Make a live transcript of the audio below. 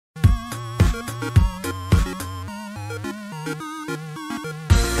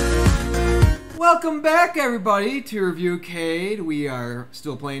Welcome back, everybody, to Review Cade. We are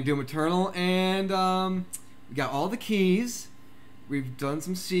still playing Doom Eternal, and we got all the keys. We've done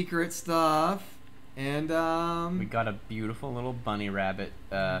some secret stuff, and we got a beautiful little bunny rabbit.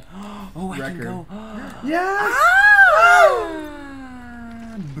 Oh, I can go. Yes. Ah!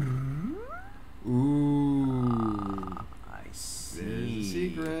 Ooh. I see. There's a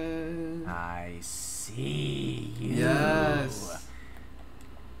secret. I see you. Yes.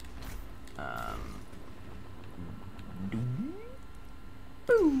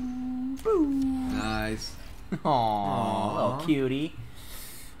 Nice. Aww, little cutie.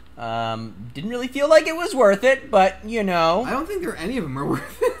 Didn't really feel like it was worth it, but you know. I don't think there any of them are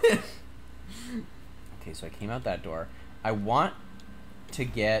worth it. Okay, so I came out that door. I want to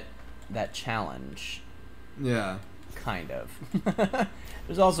get that challenge. Yeah. Kind of.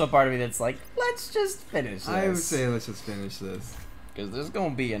 There's also a part of me that's like, let's just finish this. I would say let's just finish this. Because there's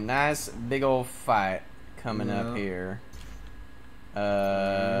going to be a nice big old fight coming up here. There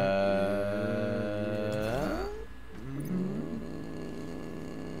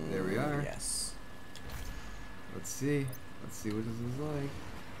we are. Yes. Let's see. Let's see what this is like.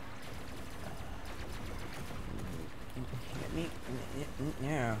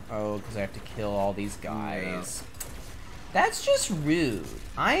 Yeah. Oh, because I have to kill all these guys. Yeah. That's just rude.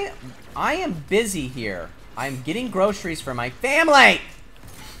 I am busy here. I'm getting groceries for my family.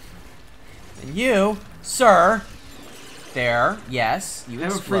 And you, sir, there, yes, you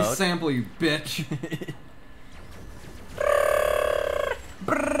have explode. a free sample, you bitch.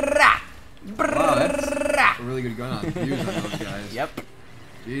 Wow, that's a really good gun on fuse on those guys. Yep.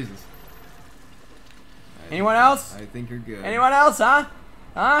 Jesus. Anyone else? I think you're good. Anyone else, huh?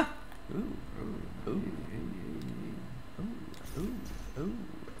 Huh? Ooh. Ooh.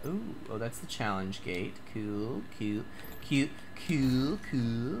 Oh, that's the challenge gate. Cool, cute, cute, cool,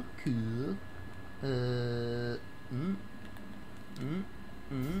 cool, cool.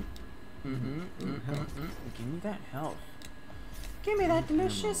 Give me that health. Give me that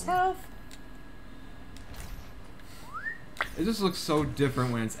delicious health. It just looks so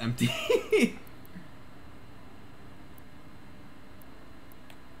different when it's empty.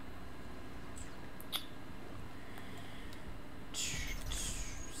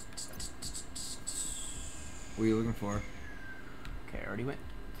 What are you looking for? Okay, I already went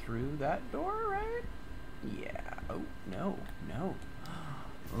through that door, right? Yeah. Oh, no. No.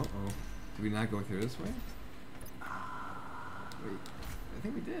 Uh-oh. Did we not go through this way? Wait. I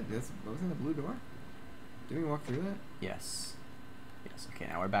think we did. Wasn't the blue door? Didn't we walk through that? Yes. Yes. Okay,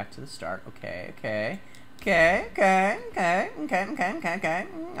 now we're back to the start. Okay, okay. Okay, okay, okay, okay, okay, okay, okay.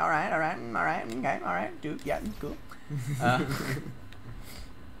 Alright, alright, alright, okay, alright. Dude, yeah, cool.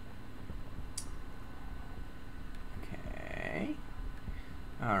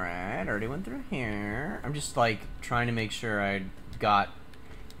 Alright, already went through here. I'm just like trying to make sure I got if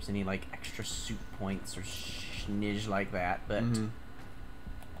there's any like extra soup points or schniz like that, but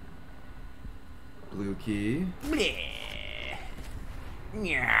blue key. Bleh.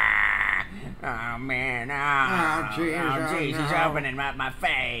 Yeah. Oh man, oh jeez, he's opening up my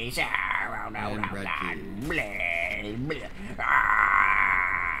face. Oh no, and no, red key. Bleh, bleh.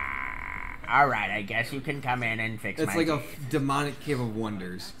 Alright, I guess you can come in and fix it's my like a demonic cave of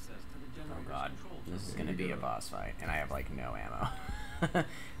wonders. Oh god, this is gonna be a boss fight, and I have like no ammo.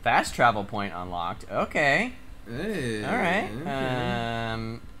 Fast travel point unlocked. Okay. Hey. Alright. Okay.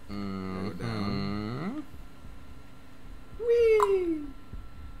 Go down. Whee!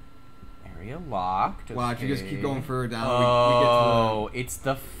 Area locked. Wow, if you just keep going further down, oh, we get to it's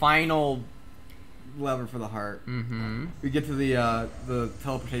the final lever for the heart. Mm-hmm. We get to the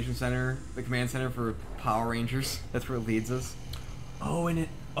teleportation center, the command center for Power Rangers. That's where it leads us. Oh, and it.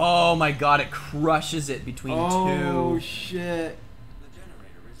 Oh my God! It crushes it between two. Oh shit!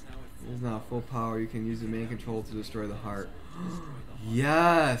 It's not full power. You can use the main control to destroy the heart.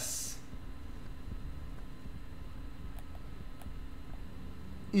 Yes.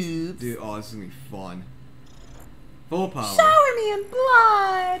 Oops. Dude, oh, this is gonna be fun. Full power. Shower me in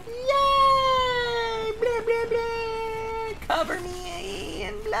blood! Yay! Blah, blah, blah. Cover me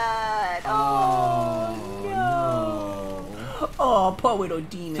in blood! Oh, no! Oh, poor little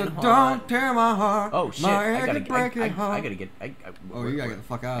demon So heart. don't tear my heart. Oh shit! My I gotta get. Oh, you gotta get the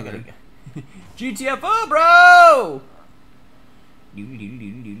fuck out of there. GTFO, bro! Yeah,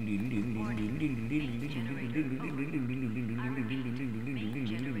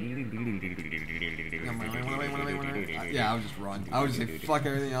 I would just run. I would just say fuck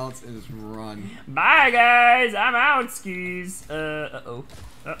everything else and just run. Bye guys, I'm out skis. Uh-oh.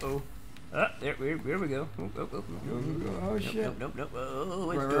 Uh-oh. Here we go. Oh shit. Nope.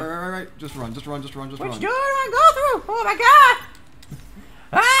 Right. Just run. Which door do run. I go through? Oh my god!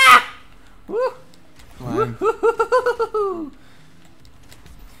 Ah! Woo! Climb.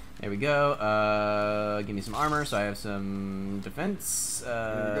 There we go. Give me some armor so I have some defense.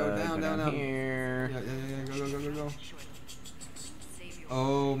 Go down here. Yeah. Go.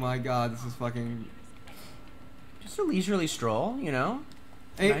 Oh my god, this is fucking... Just a leisurely stroll, you know.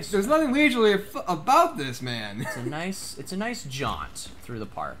 Hey, there's nothing leisurely about this, man. It's a nice jaunt through the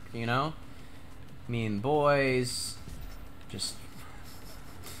park, you know. Me and boys, just.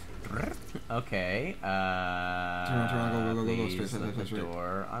 Okay. Turn around, go. Please let the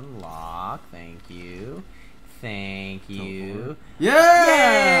door unlock. Thank you.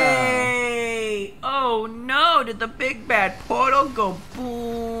 Yeah! Yay! Oh no! Did the big bad portal go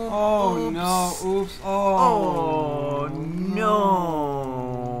boom? Oh Oops. no! Oops! Oh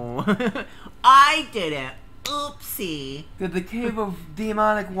no! I did it. Oopsie. Did the Cave of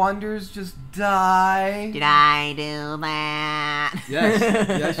Demonic Wonders just die? Did I do that?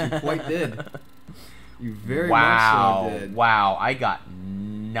 Yes, you quite did. You very much so did. Wow, I got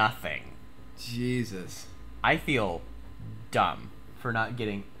nothing. Jesus. I feel dumb for not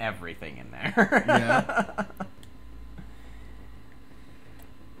getting everything in there. Yeah.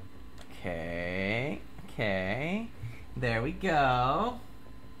 Okay. There we go.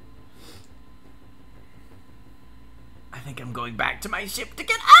 I think I'm going back to my ship to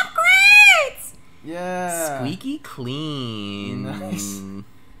get upgrades! Yeah. Squeaky clean. Nice.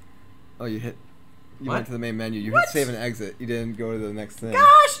 Oh, you What? went to the main menu. You What? hit save and exit. You didn't go to the next thing.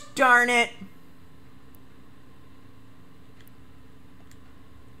 Gosh darn it!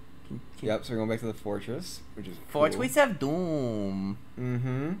 Yep, so we're going back to the fortress, which is cool. Fortress of Doom.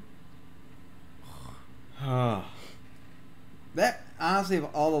 Mm-hmm. That, honestly, of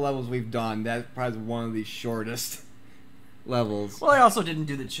all the levels we've done, that's probably one of the shortest levels. Well, I also didn't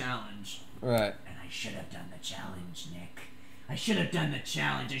do the challenge. Right. And I should have done the challenge, Nick. I should have done the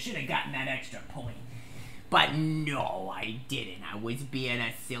challenge. I should have gotten that extra point. But no, I didn't. I was being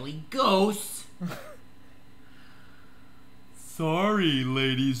a silly goose. Sorry,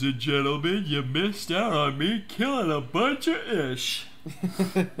 ladies and gentlemen, you missed out on me killing a bunch of ish.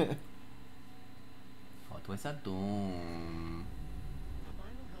 Fortress of Doom.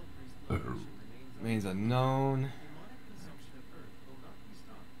 Means unknown.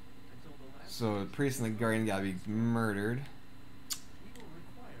 So the priest and the guardian gotta be murdered.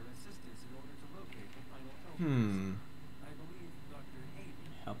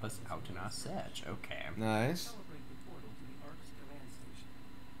 Help us out in our search. Okay. Nice.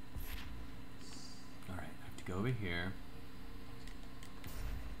 Alright, I have to go over here.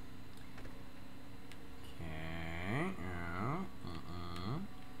 Okay.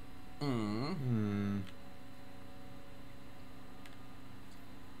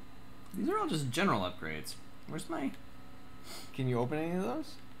 These are all just general upgrades. Where's my... Can you open any of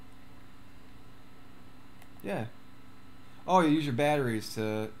those? Yeah. Oh, you use your batteries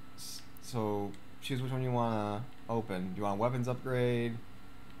to... So, choose which one you want to open. Do you want a weapons upgrade,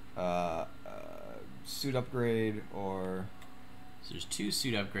 suit upgrade, or... So there's 2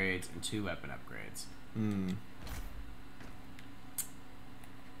 suit upgrades and 2 weapon upgrades.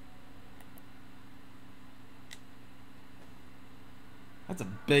 That's a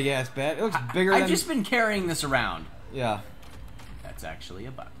big-ass bat. It looks bigger than... I've just been carrying this around. Yeah. That's actually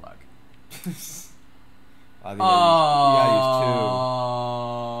a butt plug. I think you gotta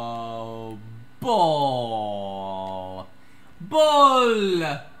use Bull. Bull.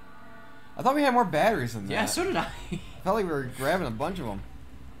 I thought we had more batteries than that. Yeah, so did I. I felt like we were grabbing a bunch of them.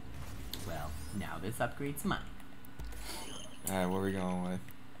 Well, now this upgrade's mine. Alright, what are we going with?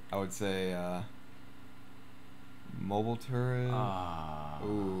 I would say, mobile turret.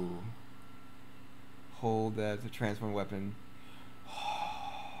 Ooh. Hold that to transform weapon.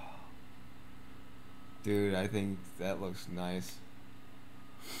 Dude, I think that looks nice.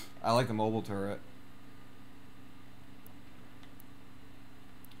 I like the mobile turret.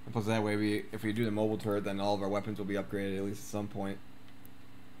 And plus that way, if we do the mobile turret, then all of our weapons will be upgraded at least at some point.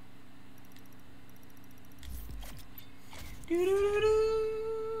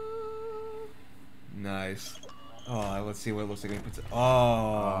 Nice. Oh, let's see what it looks like when he puts it.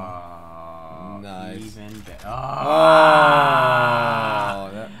 Oh, nice. Even better.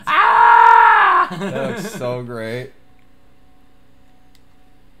 Oh, that looks so great.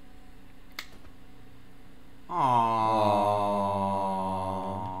 Aww.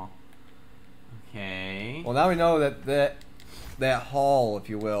 Okay. Well, now we know that hall, if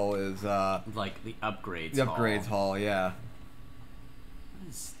you will, is like the upgrades. the upgrades hall. Yeah.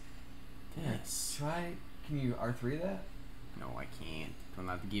 Yes. Try. Can you R3 that? No, I can't. Do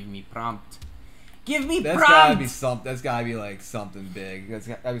not give me prompt. Give me That's prompt! gotta be something. That's gotta be like something big. That's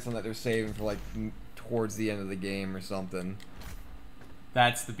gotta be something that they're saving for like towards the end of the game or something.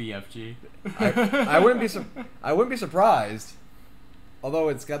 That's the BFG. I wouldn't be surprised. Although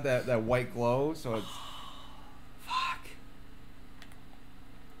it's got that white glow, so it's Fuck.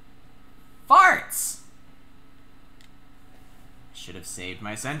 Farts! Should have saved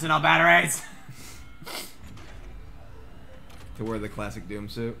my Sentinel batteries. to wear the classic Doom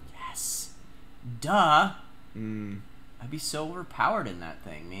suit. Yes. Duh. Mm. I'd be so overpowered in that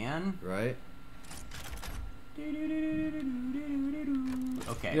thing, man. Right.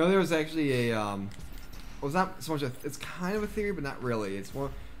 Okay. You know, there was actually a well, it's not so much it's kind of a theory, but not really. It's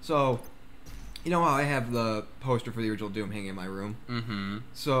more so. You know how I have the poster for the original Doom hanging in my room. Mm-hmm.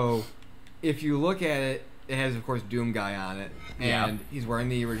 So, if you look at it, it has of course Doom guy on it, and Yeah. he's wearing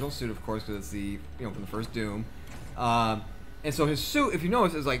the original suit, of course, because it's the from the first Doom. And so his suit, if you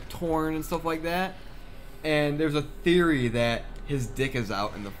notice, is like torn and stuff like that. And there's a theory that his dick is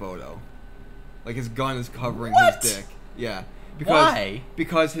out in the photo, like his gun is covering What? his dick. Yeah. Why?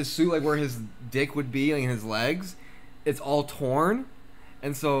 Because his suit, like where his dick would be, like his legs, it's all torn,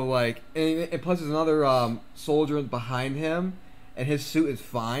 and so like, and plus there's another soldier behind him, and his suit is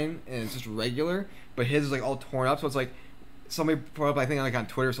fine and it's just regular, but his is like all torn up. So it's like somebody put up, I think like on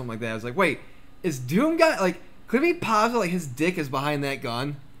Twitter or something like that. I was like, wait, is Doom guy like? Could it be possible like his dick is behind that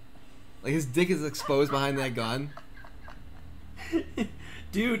gun? Like his dick is exposed behind that gun?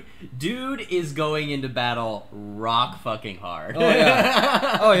 Dude is going into battle rock fucking hard. Oh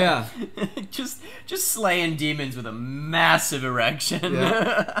yeah. Oh yeah. just slaying demons with a massive erection.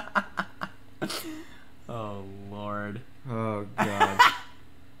 Yeah. Oh Lord. Oh god.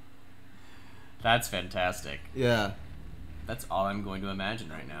 That's fantastic. Yeah. That's all I'm going to imagine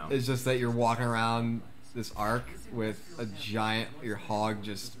right now. It's just that you're walking around this arc with a giant, your hog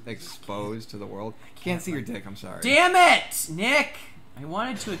just exposed to the world. Can't see your dick, I'm sorry. Damn it, Nick! I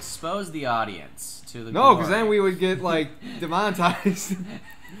wanted to expose the audience to the No, because glory. then we would get, like, demonetized.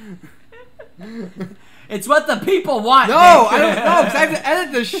 It's what the people want, No, Nick. I don't know, because I have to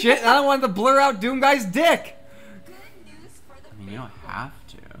edit this shit, and I don't want to blur out Doom Guy's dick. I mean, you don't have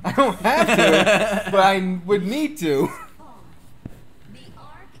to. I don't have to, but I would need to.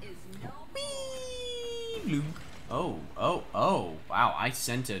 Oh, wow, I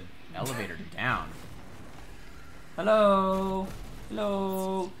sent an elevator down. Hello.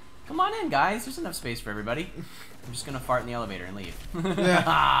 Come on in, guys. There's enough space for everybody. I'm just gonna fart in the elevator and leave.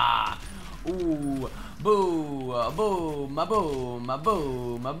 Yeah. Ooh, boo, boom, a boom, a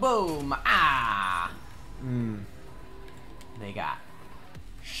boom, a boom, ah. They got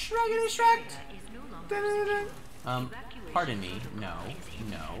Shreggity Shregged. Pardon me. No.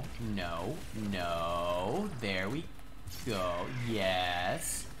 There we go.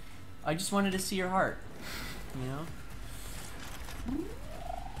 Yes. I just wanted to see your heart. You know?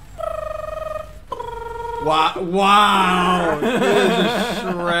 Wow. Just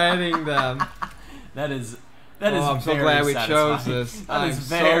shredding them. That is I'm so very glad we satisfying. chose this. That is I'm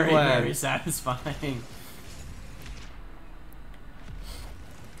so very, glad. very satisfying.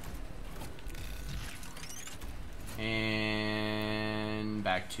 And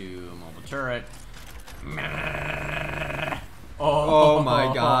back to mobile turret. Oh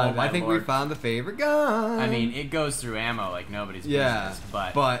my god. my I think lord. we found the favorite gun. I mean, it goes through ammo like nobody's Yeah,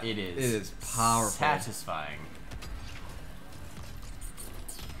 business, but it it is powerful. satisfying.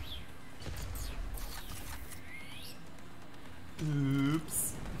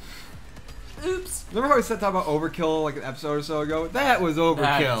 Oops. Remember how we said talk about overkill like an episode or so ago? That was overkill.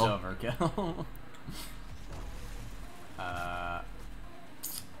 That is overkill.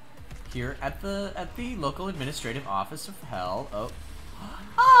 Here at the local administrative office of hell.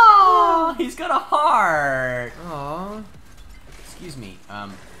 Oh, he's got a heart. Aww. Excuse me.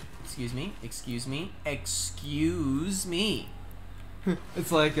 Excuse me.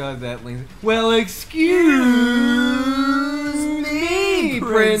 It's like that link. Well, excuse me,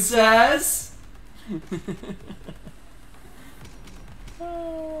 princess.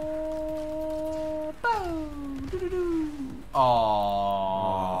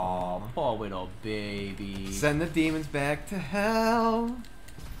 Oh, poor little baby. Send the demons back to hell.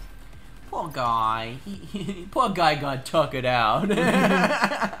 Poor guy. Poor guy got tuckered out.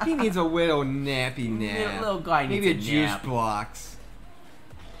 He needs a widow nappy nap. Little guy needs Maybe a juice nap. blocks.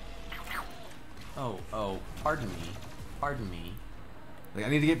 Oh, pardon me. Like, I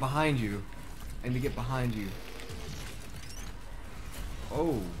need to get behind you.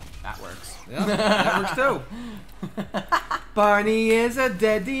 Oh. That works. Yeah, that works too. Barney is a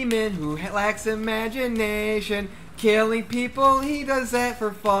dead demon who lacks imagination. Killing people, he does that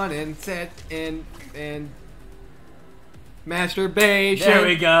for fun and masturbation. There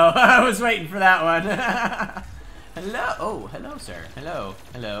we go. I was waiting for that one. Hello. Oh, hello, sir. Hello.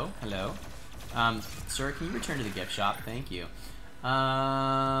 Hello. Hello. Sir, can you return to the gift shop? Thank you.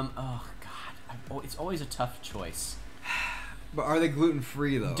 Oh, God. It's always a tough choice. But are they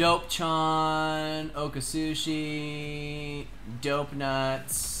gluten-free, though? Dope Chan, Okasushi, Dope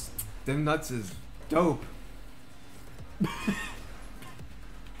Nuts. Them nuts is dope.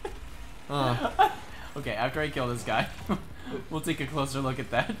 Okay, after I kill this guy, we'll take a closer look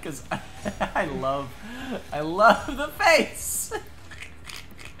at that because I love the face.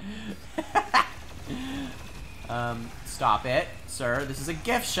 Stop it, sir. This is a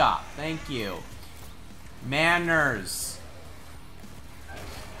gift shop. Thank you. Manners.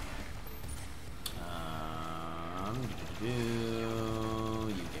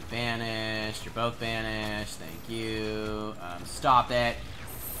 You get banished. You're both banished. Thank you. Stop it.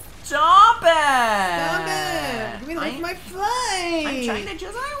 Stop it! Stop it! Give me my flight! I'm trying to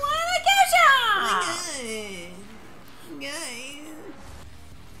just. I want a gift shop! Guys.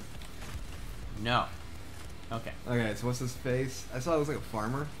 No. Okay. Okay, so what's his face? I saw it was like a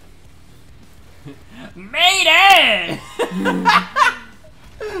farmer. Made it!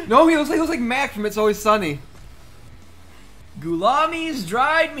 No, he looks like Mac from It's Always Sunny. Gulami's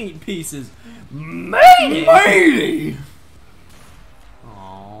dried meat pieces. Matey!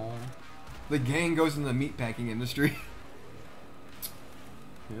 Aww. The gang goes in the meatpacking industry.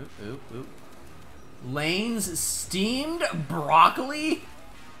 Oop. Lane's steamed broccoli?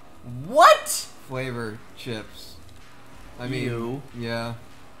 What? Flavor chips. I mean, yeah.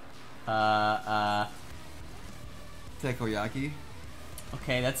 Takoyaki.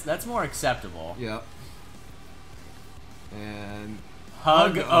 Okay, that's more acceptable. Yep. And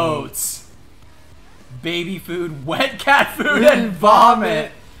Hug oats. Baby food, wet cat food, and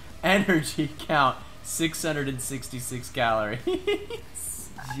vomit. Energy count 666 calories.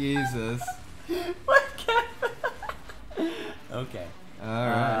 Jesus. Wet cat. Okay. All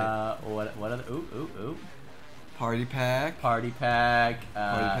right. What other? Ooh. Party pack. Party pack.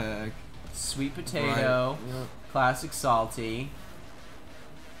 Party pack. Sweet potato. Right. Yep. Classic salty.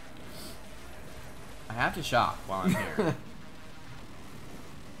 I have to shop while I'm here.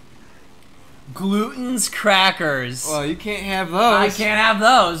 Gluten's crackers. Well, you can't have those. I can't have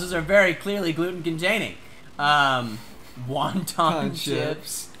those. Those are very clearly gluten containing. Wonton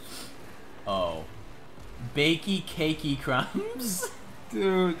chips. Oh. Bakey cakey crumbs.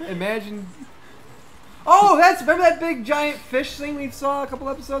 Dude, imagine. Oh, remember that big giant fish thing we saw a couple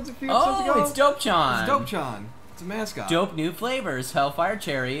episodes ago? Oh, it's Dope Chan. It's Dope Chan. It's a mascot. Dope new flavors: Hellfire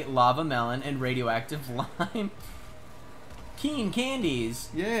Cherry, Lava Melon, and Radioactive Lime. Keen candies.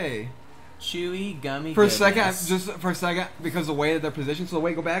 Yay. Chewy, gummy For a goodness. second, because the way that they're positioned. So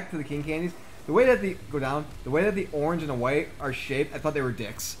go back to the King Candies. The way that the orange and the white are shaped, I thought they were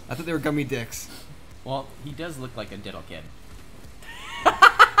dicks. I thought they were gummy dicks. Well, he does look like a diddle kid.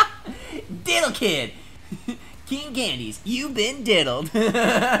 Diddle kid! King Candies, you've been diddled.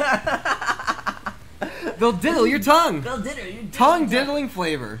 They'll diddle your tongue. They'll diddle your Tongue diddling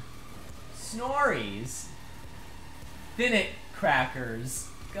flavor. Snorries. Thinnet crackers.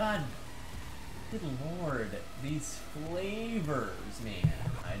 God, good lord. These flavors, man.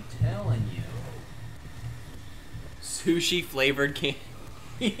 I'm telling you. Sushi flavored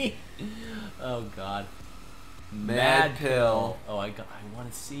candy. Oh god. Mad Pill. Oh, I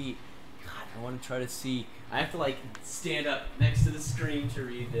want to see. God, I want to try to see. I have to like stand up next to the screen to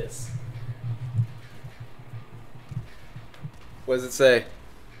read this. What does it say?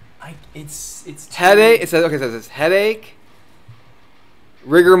 It's Headache. It says headache,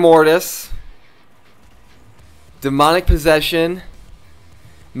 rigor mortis, demonic possession,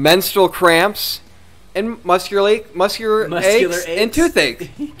 menstrual cramps, and muscular aches and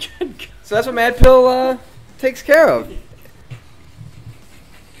toothache. So that's what Mad Pill takes care of.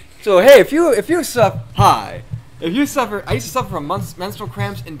 So hey, if you suffer, I used to suffer from menstrual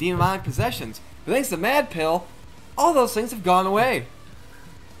cramps and demonic possessions, but thanks to Mad Pill, all those things have gone away.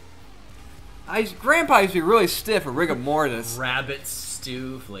 Grandpa used to be really stiff with rigor mortis. Rabbit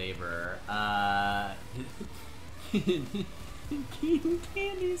stew flavor. King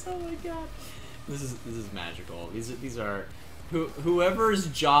candies. Oh my god. This is magical. These are whoever's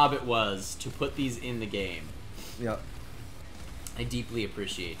job it was to put these in the game. Yep. I deeply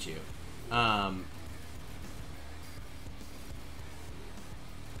appreciate you. Wait,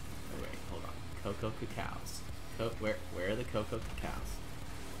 hold on. Cocoa cacaos. Where are the cocoa cacaos?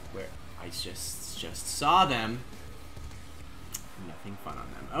 Where I just saw them. Nothing fun on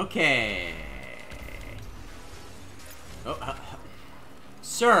them. Okay. Oh,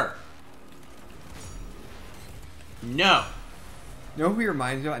 sir. No. You know who he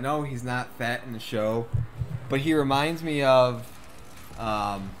reminds me of? I know he's not fat in the show, but he reminds me of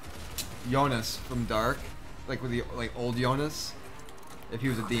Jonas from Dark, like with the old Jonas, if he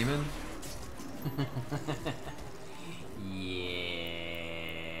was a demon. Yeah,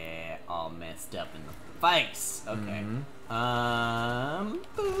 all messed up in the face. Okay.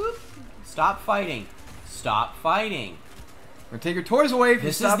 Boop. Stop fighting. Stop fighting. I'm gonna take your toys away if you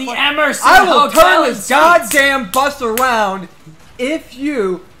This stop is the fighting. Emerson I will Hotel turn and this Suites. goddamn bus around if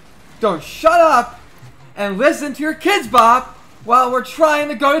you don't shut up and listen to your kids bop while we're trying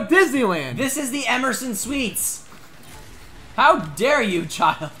to go to Disneyland. This is the Emerson Suites. How dare you,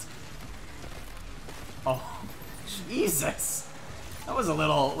 child? Oh, Jesus. That was a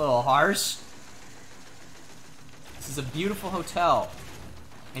little harsh. This is a beautiful hotel,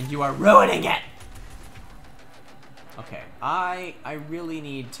 and you are ruining it. Okay, I really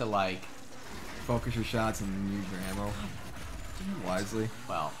need to, like... Focus your shots and use your ammo wisely.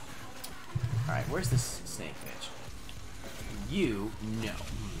 Well, alright, where's this snake bitch? You, no.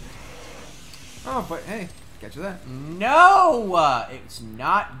 Oh, but hey, get you that. No! It's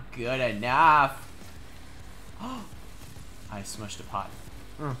not good enough. I smushed a pot.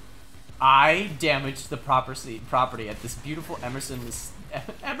 Oh. I damaged the property at this beautiful Emerson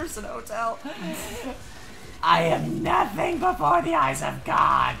Hotel. I am nothing before the eyes of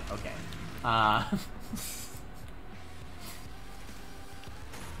God. Okay.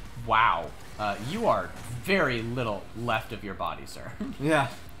 Wow. You are very little left of your body, sir. Yeah.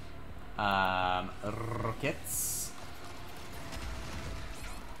 Rockets.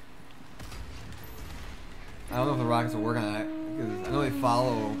 I don't know if the rockets will work on that, because I know they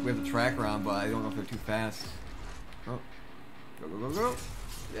follow, we have the track around, but I don't know if they're too fast. Oh. Go, go, go, go.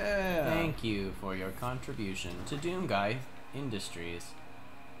 Yeah. Thank you for your contribution to Doomguy Industries.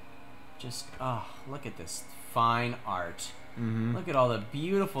 Just, oh, look at this fine art. Mm-hmm. Look at all the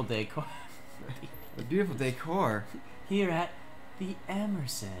beautiful decor. The beautiful decor. Here at the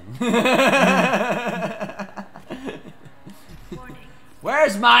Emerson.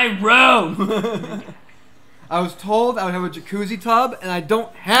 Where's my room? I was told I would have a jacuzzi tub, and I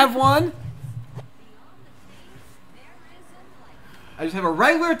don't have one. I just have a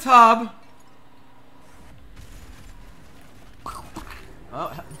regular tub.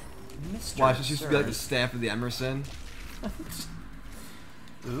 Oh, Mr. Watch, this used to be like the Sir. staff of the Emerson.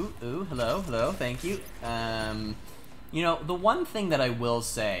 Ooh, hello, thank you. You know, the one thing that I will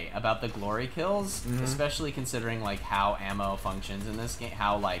say about the glory kills, especially considering like how ammo functions in this game,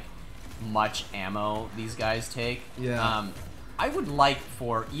 how like much ammo these guys take. Yeah. I would like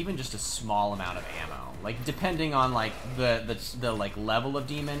for even just a small amount of ammo, like depending on like the like level of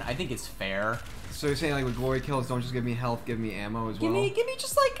demon. I think it's fair. So you're saying like with glory kills, don't just give me health, give me ammo as well? Give me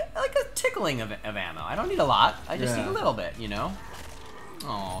just like a tickling of ammo. I don't need a lot. I just need a little bit, you know.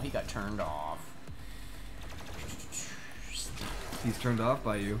 Oh, he got turned off. He's turned off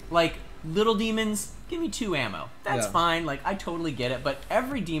by you. Like, little demons, give me 2 ammo. That's Yeah. fine, like, I totally get it, but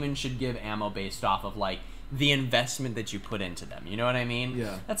every demon should give ammo based off of, like, the investment that you put into them, you know what I mean?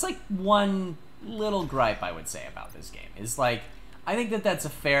 Yeah. That's, like, one little gripe I would say about this game, is, like, I think that that's a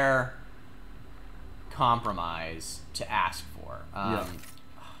fair compromise to ask for. Yeah.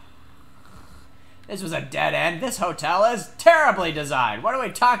 This was a dead end. This hotel is terribly designed. What are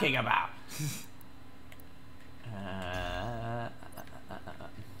we talking about?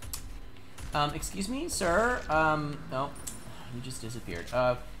 Excuse me, sir? No. You just disappeared.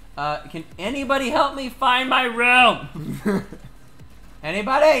 Can anybody help me find my room?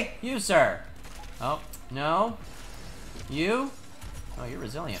 Anybody? You, sir. Oh, no. You? Oh, you're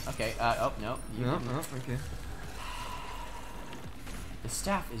resilient. Okay, oh, no. You No, didn't. no, okay. The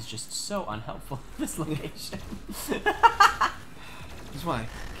staff is just so unhelpful in this location. Just want to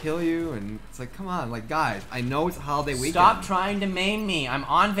kill you, and it's like, come on, like, guys, I know it's a holiday weekend. Stop trying to maim me. I'm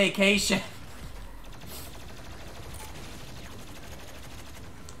on vacation.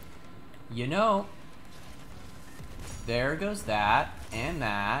 You know, there goes that, and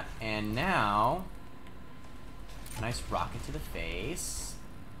now, nice rocket to the face.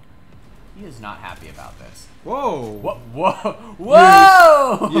 He is not happy about this. Whoa! Whoa!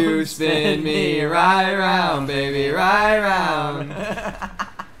 Whoa! You spin me right round, baby, right round.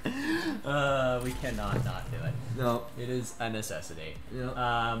 We cannot not do it. No. It is a necessity. Yeah.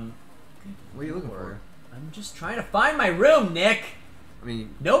 What are you looking for? I'm just trying to find my room, Nick. I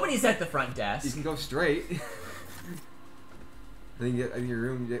mean, Nobody's at the front desk. you can go straight. Then you get out of your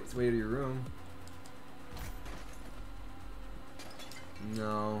room, you get way to your room.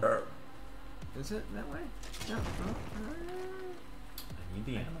 No. Is it that way? No. I need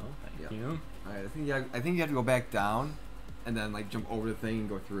the ammo. Thank you. Alright, I think you have to go back down and then like jump over the thing and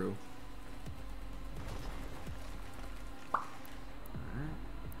go through. Alright.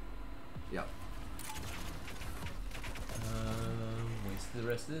 Yep. Waste the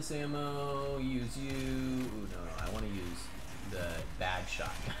rest of this ammo. Use you. Ooh, no, I want to use the bad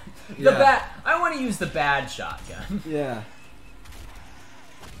shotgun. I want to use the bad shotgun. Yeah.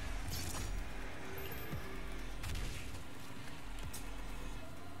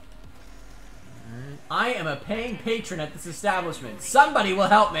 I am a paying patron at this establishment. Somebody will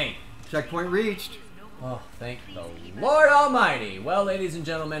help me. Checkpoint reached. Oh, thank the Lord Almighty. Well, ladies and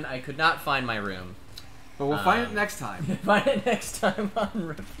gentlemen, I could not find my room. But we'll find it next time. Find it next time on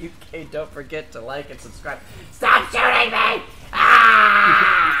Review K. Don't forget to like and subscribe. Stop shooting me!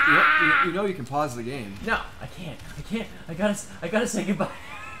 Ah! You know you can pause the game. No, I can't. I gotta say goodbye.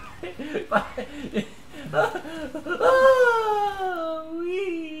 Bye. Oh,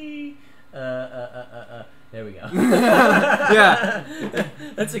 wee. There we go. Yeah.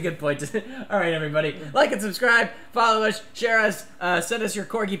 That's a good point. All right, everybody. Like and subscribe. Follow us. Share us. Send us your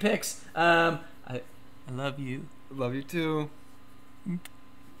corgi pics. I love you. Love you too.